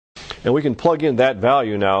And we can plug in that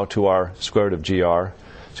value now to our square root of GR.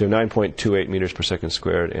 So 9.28 meters per second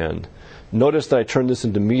squared. And notice that I turned this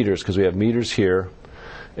into meters because we have meters here.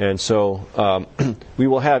 And so we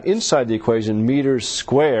will have inside the equation meters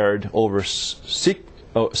squared over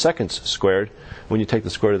seconds squared. When you take the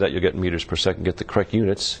square root of that, you'll get meters per second, get the correct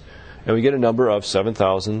units. And we get a number of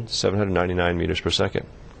 7,799 meters per second.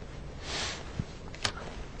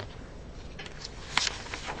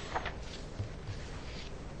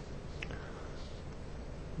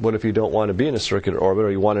 What if you don't want to be in a circular orbit,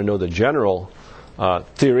 or you want to know the general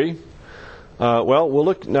theory? Well, we'll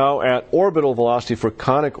look now at orbital velocity for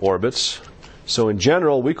conic orbits. So in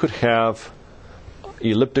general, we could have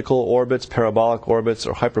elliptical orbits, parabolic orbits,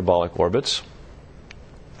 or hyperbolic orbits.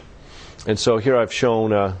 And so here I've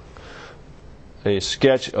shown a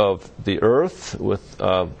sketch of the Earth with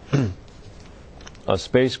a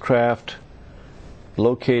spacecraft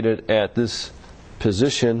located at this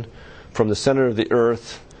position from the center of the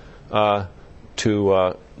Earth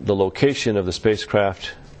to the location of the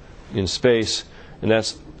spacecraft in space, and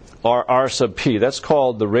that's r sub p. That's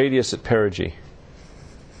called the radius at perigee.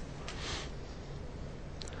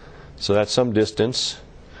 So that's some distance.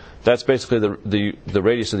 That's basically the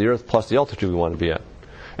radius of the Earth plus the altitude we want to be at.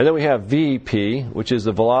 And then we have Vp, which is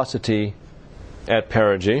the velocity at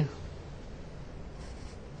perigee.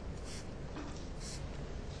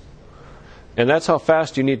 And that's how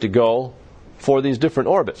fast you need to go for these different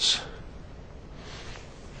orbits.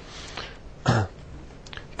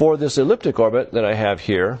 For this elliptic orbit that I have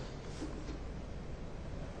here,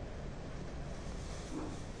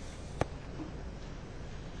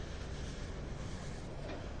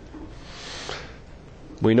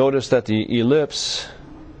 we notice that the ellipse,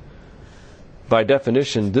 by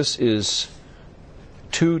definition, this is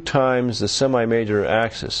 2 times the semi-major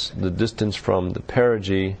axis, the distance from the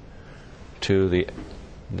perigee to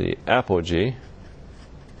the apogee.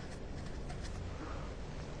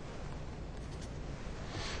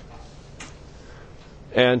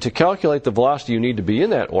 And to calculate the velocity you need to be in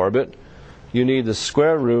that orbit, you need the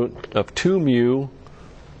square root of 2 mu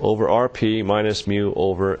over rp minus mu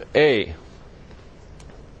over a.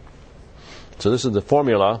 So this is the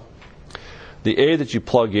formula. The a that you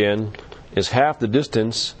plug in is half the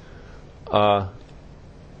distance of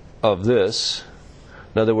this.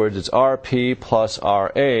 In other words, it's rp plus ra.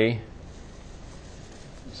 This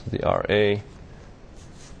is the ra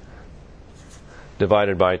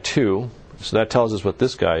divided by 2. So that tells us what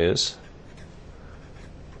this guy is.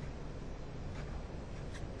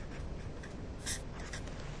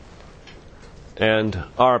 And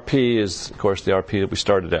rp is, of course, the rp that we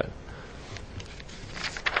started at.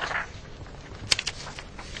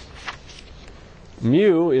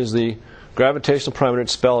 Mu is the gravitational parameter.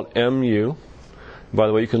 It's spelled mu. By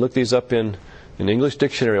the way, you can look these up in an English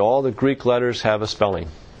dictionary. All the Greek letters have a spelling.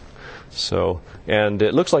 So, and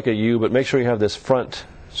it looks like a U, but make sure you have this front,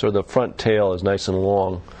 sort of the front tail is nice and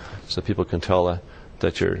long, so people can tell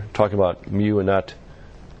that you're talking about mu and not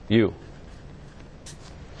U.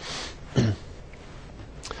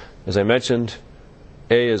 As I mentioned,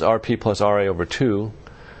 A is rp plus ra over 2.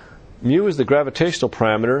 Mu is the gravitational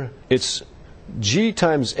parameter. It's g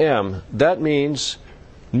times m. That means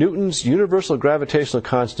Newton's universal gravitational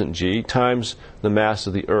constant g times the mass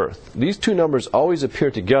of the Earth. These two numbers always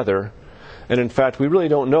appear together, and in fact we really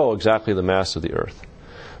don't know exactly the mass of the Earth.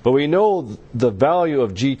 But we know the value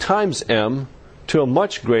of g times m to a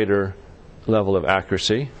much greater level of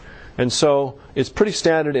accuracy. And so it's pretty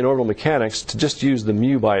standard in orbital mechanics to just use the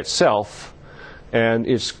mu by itself, and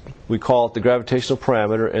we call it the gravitational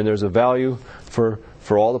parameter, and there's a value for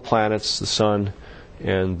all the planets, the sun,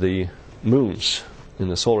 and the moons in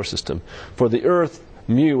the solar system. For the Earth,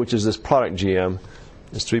 mu, which is this product gm,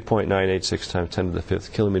 is 3.986 times 10 to the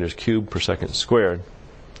 5th kilometers cubed per second squared.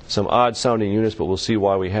 Some odd sounding units, but we'll see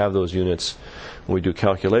why we have those units when we do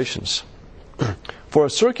calculations. For a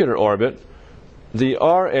circular orbit, the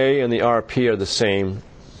RA and the RP are the same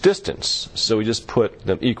distance, so we just put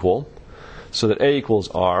them equal, so that A equals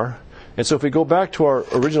R. And so if we go back to our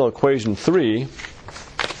original equation 3,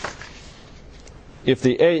 if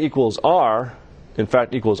the A equals R, in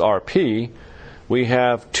fact equals RP, we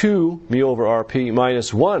have 2 mu over RP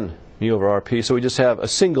minus 1 mu over RP, so we just have a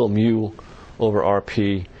single mu over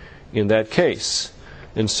RP in that case.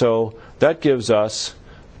 And so that gives us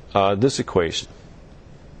this equation.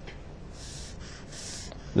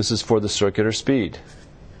 This is for the circular speed,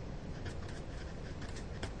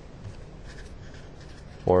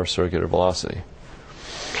 or circular velocity.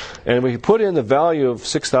 And we put in the value of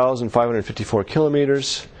 6,554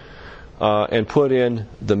 kilometers and put in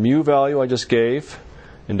the mu value I just gave,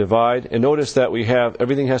 and divide. And notice that we have,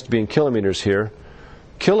 everything has to be in kilometers here.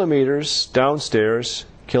 Kilometers downstairs,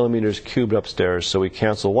 kilometers cubed upstairs. So we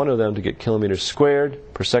cancel one of them to get kilometers squared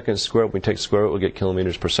per second squared. When we take square root, we'll get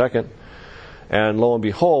kilometers per second. And lo and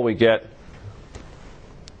behold, we get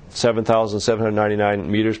 7,799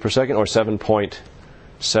 meters per second, or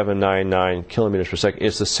 7.799 kilometers per second.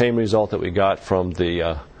 It's the same result that we got from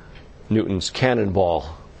the Newton's cannonball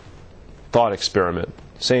thought experiment.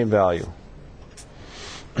 Same value.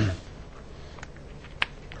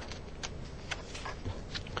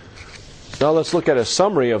 Now let's look at a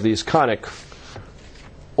summary of these conic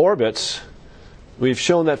orbits. We've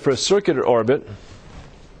shown that for a circular orbit,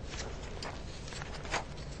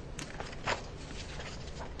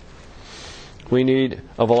 we need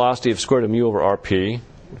a velocity of square root of mu over rp,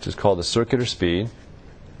 which is called the circular speed,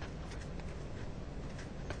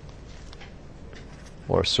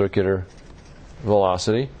 or circular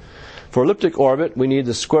velocity. For elliptic orbit, we need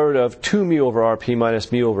the square root of 2 mu over rp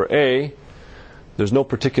minus mu over a. There's no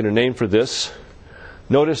particular name for this.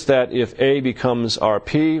 Notice that if a becomes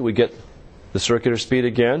rp, we get the circular speed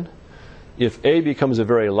again. If a becomes a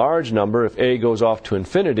very large number, if a goes off to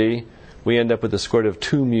infinity, we end up with the square root of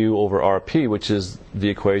 2 mu over rp, which is the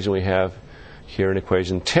equation we have here in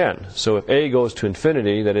equation 10. So if a goes to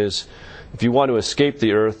infinity, that is, if you want to escape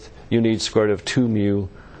the Earth, you need square root of 2 mu,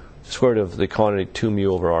 square root of the quantity 2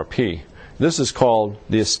 mu over rp. This is called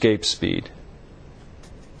the escape speed.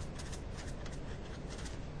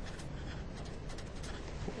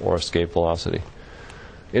 Or escape velocity.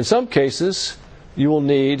 In some cases, you will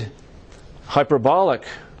need a hyperbolic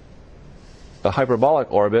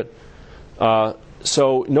orbit.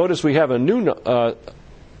 So notice we have a new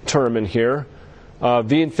term in here,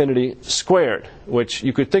 v infinity squared, which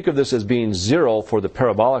you could think of this as being 0 for the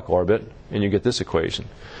parabolic orbit, and you get this equation.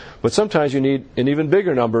 But sometimes you need an even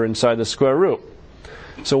bigger number inside the square root.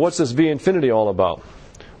 So what's this v infinity all about?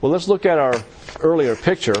 Well, let's look at our earlier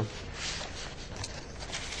picture.